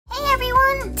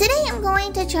everyone! Today I'm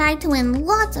going to try to win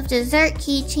lots of dessert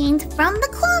keychains from the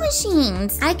claw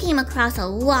machines. I came across a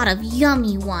lot of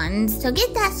yummy ones, so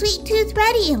get that sweet tooth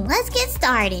ready and let's get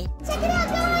started. Check it out,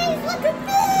 guys! Look at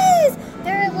this!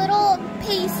 There are little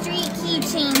pastry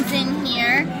keychains in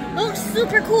here. Looks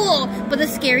super cool, but the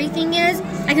scary thing is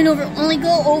I can only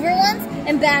go over once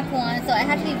and back once, so I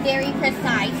have to be very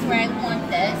precise where I want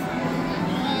this.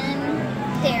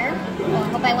 And there. Oh, I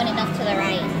hope I went enough to the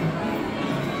right.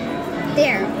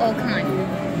 There. Oh, come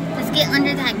on. Let's get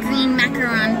under that green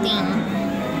macaron thing.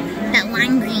 That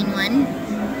lime green one.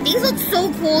 These look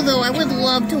so cool, though. I would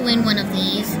love to win one of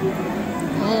these.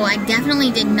 Oh, I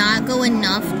definitely did not go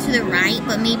enough to the right,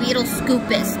 but maybe it'll scoop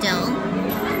it still.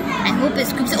 I hope it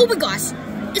scoops it. Oh my gosh!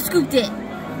 It scooped it!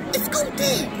 It scooped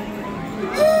it!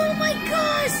 Oh my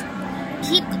gosh!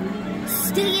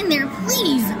 Stay in there,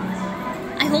 please!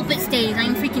 I hope it stays.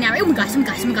 I'm freaking out. Oh my gosh, oh my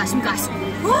gosh, oh my gosh, oh my gosh.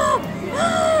 Oh!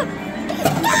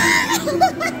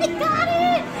 I got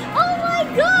it! Oh my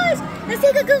gosh! Let's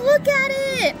take a good look at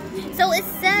it! So it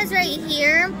says right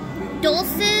here,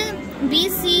 Dulce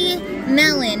BC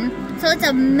Melon. So it's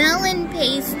a melon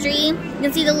pastry. You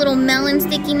can see the little melon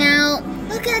sticking out.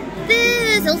 Look at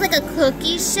this! It looks like a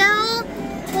cookie shell.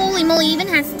 Holy moly, even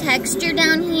has texture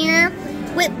down here.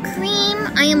 Whipped cream.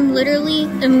 I am literally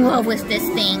in love with this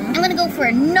thing. I'm gonna go for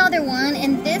another one,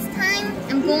 and this time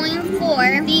I'm going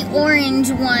for the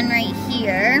orange one right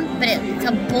here. But it's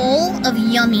a bowl of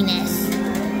yumminess.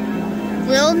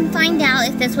 We'll find out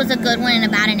if this was a good one in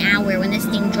about an hour when this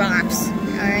thing drops.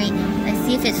 Alright, let's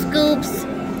see if it scoops.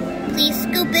 Please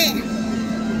scoop it.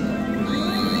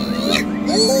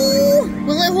 Oh!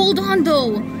 Will it hold on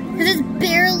though? Because it's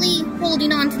barely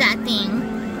holding on to that thing.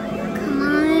 Come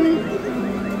on.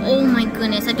 Oh my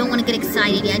goodness, I don't want to get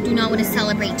excited yet. I do not want to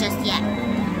celebrate just yet.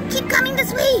 Keep coming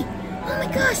this way. Oh my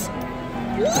gosh.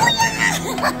 Oh yeah!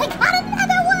 I got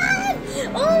another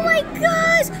one! Oh my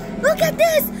gosh! Look at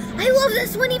this! I love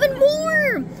this one even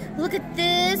more! Look at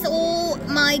this. Oh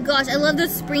my gosh, I love the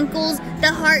sprinkles,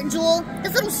 the heart jewel,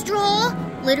 this little straw.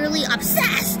 Literally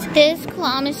obsessed. This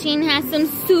claw machine has some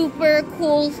super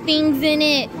cool things in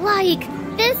it. Like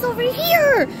this over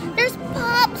here. There's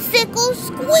popsicle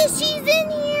squishies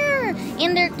in here.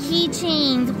 And they're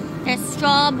keychains. There's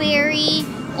strawberry,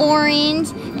 orange,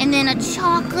 and then a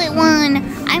chocolate one.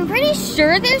 I'm pretty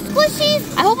sure they're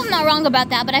squishies. I hope I'm not wrong about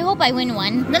that, but I hope I win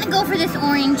one. I'm gonna go for this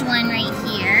orange one right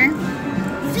here.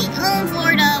 Sweet home,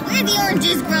 Florida, where the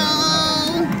oranges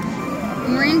grow.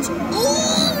 Orange.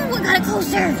 Oh, I got it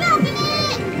closer. Dropping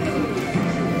it.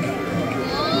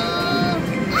 Oh.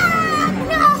 Ah,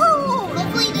 no.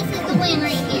 Hopefully this is the win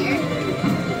right here.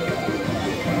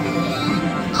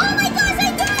 Oh my gosh, I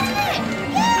got it.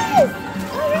 Yes.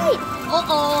 All right.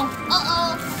 Uh-oh.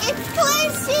 Uh-oh. It's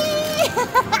squishy.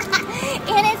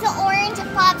 And it's an orange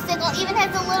popsicle. Even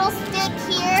has a little stick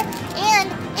here. And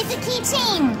it's a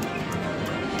keychain.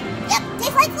 Yep,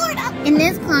 tastes like Florida. In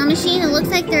this claw machine, it looks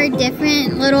like there are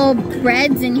different little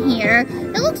breads in here.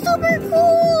 It looks super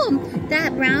cool.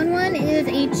 That brown one is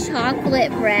a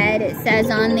chocolate bread, it says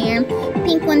on there.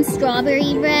 Pink one's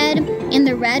strawberry bread. And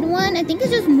the red one, I think is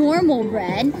just normal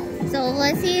bread. So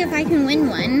let's see if I can win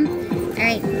one.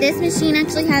 Alright, this machine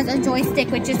actually has a joystick,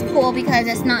 which is cool because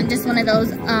it's not just one of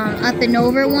those up and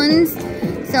over ones.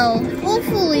 So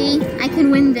hopefully I can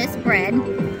win this bread.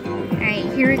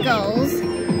 Alright, here it goes.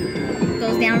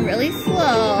 Goes down really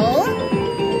slow.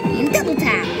 And double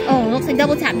tap. Oh, looks like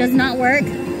double tap does not work.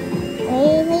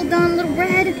 Oh, hold on, little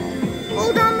bread.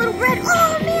 Hold on, little bread.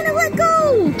 Oh, man, I let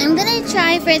go. I'm gonna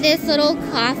try for this little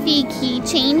coffee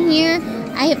keychain here.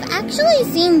 I have actually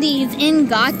seen these in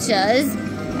gotchas.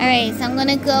 Alright, so I'm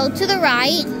gonna go to the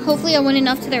right. Hopefully I went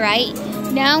enough to the right.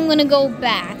 Now I'm gonna go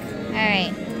back.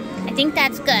 Alright, I think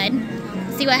that's good.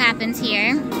 Let's see what happens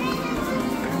here.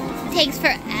 Takes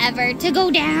forever to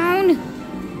go down.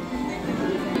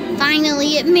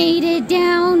 Finally, it made it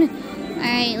down.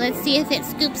 Alright, let's see if it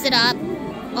scoops it up.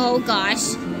 Oh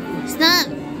gosh. It's not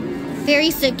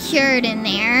very secured in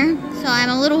there, so I'm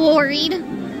a little worried.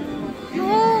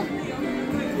 Oh,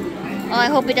 I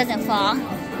hope it doesn't fall.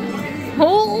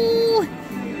 Oh!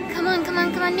 Come on, come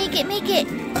on, come on, make it, make it.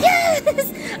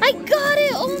 Yes! I got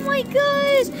it! Oh my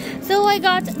gosh! So I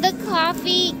got the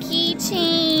coffee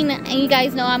keychain. And you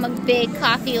guys know I'm a big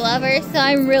coffee lover, so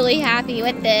I'm really happy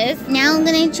with this. Now I'm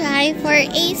gonna try for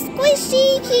a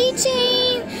squishy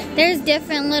keychain. There's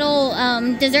different little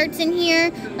desserts in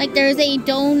here. Like there's a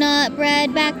donut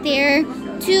bread back there,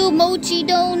 2 mochi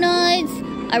donuts,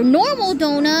 a normal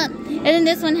donut, and then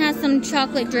this one has some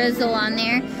chocolate drizzle on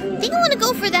there. I think I want to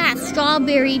go for that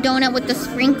strawberry donut with the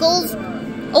sprinkles.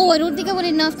 Oh, I don't think I went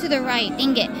enough to the right.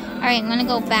 Dang it. Alright, I'm gonna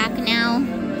go back now.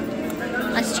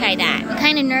 Let's try that. I'm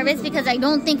kind of nervous because I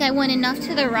don't think I went enough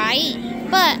to the right,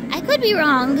 but I could be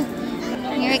wrong.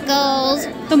 Here it goes.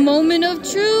 The moment of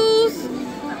truth.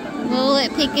 Will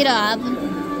it pick it up?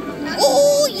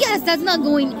 Oh, yes, that's not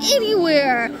going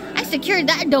anywhere. I secured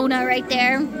that donut right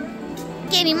there.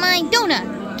 Give me my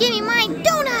donut. Give me my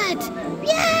donut.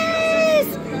 Yes!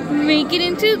 Make it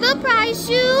into the prize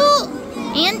chute.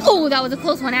 And, oh, that was a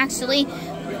close one, actually.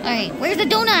 All right, where's the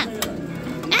donut?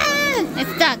 Ah,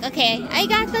 it's stuck. Okay, I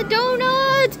got the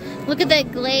donut. Look at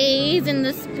that glaze and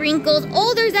the sprinkles.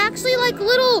 Oh, there's actually like a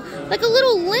little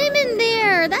lemon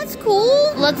there. That's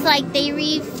cool. Looks like they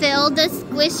refilled the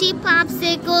squishy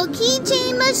popsicle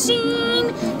keychain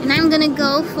machine. And I'm gonna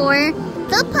go for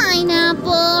the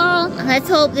pineapple. Let's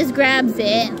hope this grabs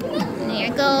it. There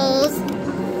it goes.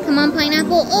 Come on,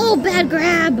 pineapple. Oh, bad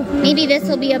grab. Maybe this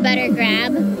will be a better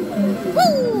grab.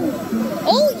 Woo!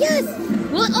 Oh, yes.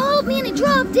 Well, oh, man, it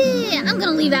dropped it. I'm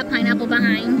going to leave that pineapple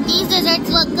behind. These desserts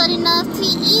look good enough to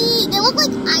eat. They look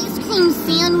like ice cream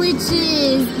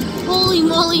sandwiches. Holy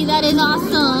moly, that is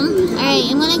awesome. All right,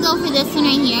 I'm going to go for this one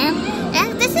right here.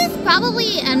 This is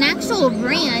probably an actual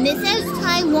brand. It says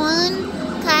Taiwan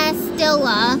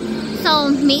Castilla. So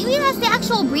maybe that's the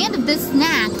actual brand of this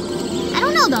snack. I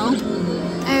don't know, though.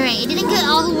 Alright, it didn't get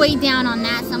all the way down on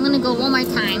that, so I'm gonna go one more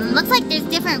time. Looks like there's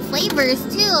different flavors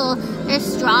too. There's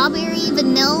strawberry,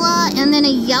 vanilla, and then a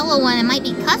yellow one. It might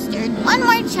be custard. One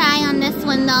more try on this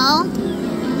one though.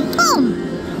 Boom!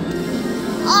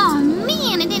 Oh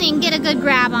man, it didn't get a good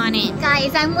grab on it.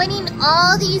 Guys, I'm winning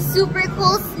all these super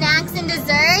cool snacks and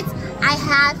desserts. I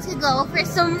have to go for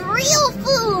some real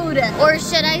food. Or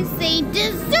should I say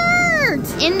dessert?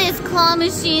 In this claw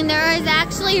machine, there is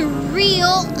actually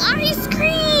real ice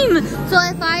cream. So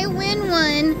if I win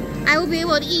one, I will be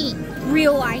able to eat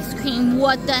real ice cream.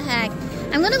 What the heck?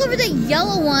 I'm gonna go for the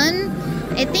yellow one.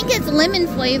 I think it's lemon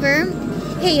flavor.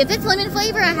 Hey, if it's lemon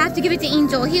flavor, I have to give it to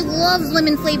Angel. He loves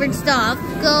lemon flavored stuff.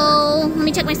 Go, let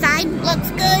me check my side. Looks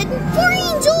good. For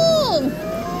Angel!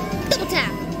 Double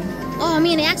tap. Oh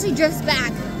man, it actually drifts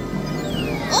back.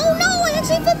 Oh no, I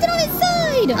actually flipped it on its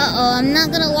side. Uh-oh, I'm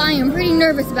not gonna lie, I'm pretty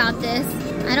nervous about this.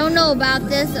 I don't know about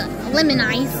this lemon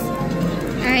ice.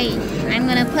 All right, I'm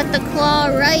gonna put the claw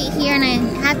right here, and I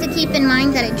have to keep in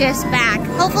mind that it drifts back.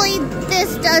 Hopefully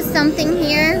this does something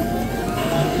here.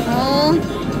 Oh,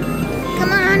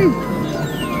 come on.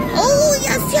 Oh,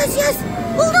 yes, yes, yes.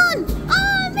 Hold on.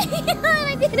 Oh man,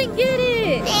 I didn't get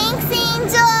it. Thanks,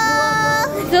 Angel.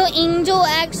 So Angel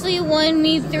actually won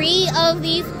me 3 of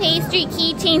these pastry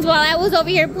keychains while I was over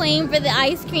here playing for the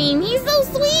ice cream. He's so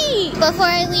sweet. Before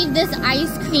I leave this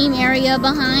ice cream area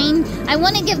behind, I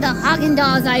want to give the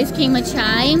Haagen-Dazs ice cream a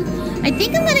try. I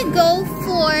think I'm going to go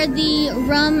for the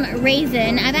rum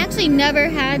raisin. I've actually never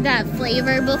had that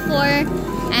flavor before.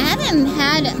 I haven't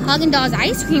had Haagen-Dazs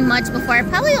ice cream much before,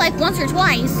 probably like once or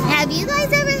twice. Have you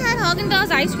guys ever had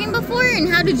Haagen-Dazs ice cream before, and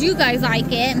how did you guys like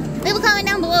it? Leave a comment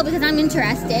down below because I'm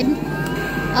interested.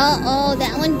 Uh-oh,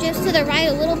 that one drifts to the right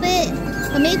a little bit,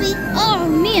 but maybe, oh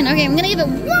man, okay, I'm gonna give it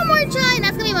one more try, and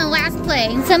that's gonna be my last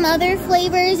play. Some other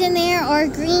flavors in there are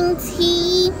green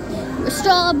tea,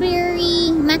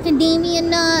 strawberry, macadamia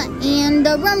nut, and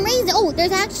the rum raisin. Oh,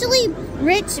 there's actually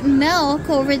rich milk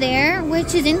over there,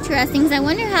 which is interesting because I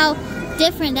wonder how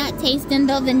different that tastes than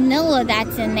the vanilla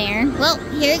that's in there. Well,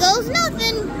 here goes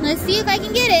nothing. Let's see if I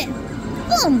can get it.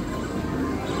 Boom.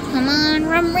 Come on,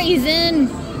 rum raisin.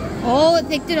 Oh, it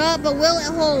picked it up, but will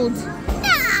it hold?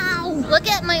 No! Look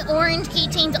at my orange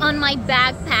keychains on my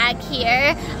backpack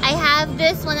here. I have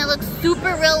this one that looks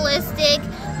super realistic.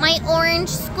 My orange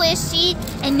squishy,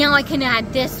 and now I can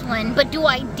add this one. But do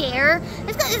I dare?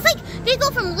 It's like they go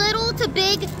from little to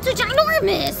big to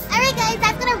ginormous. Alright guys,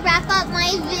 that's gonna wrap up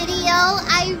my video.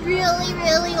 I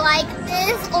really like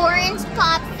this orange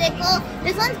popsicle.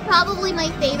 This one's probably my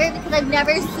favorite because I've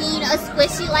never seen a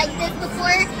squishy like this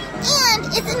before. And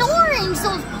it's an orange,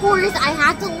 so of course I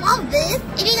had to love this.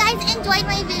 If you guys enjoyed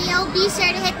my video, be sure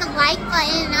to hit the like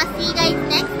button, and I'll see you guys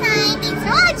next time. Thanks for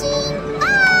watching.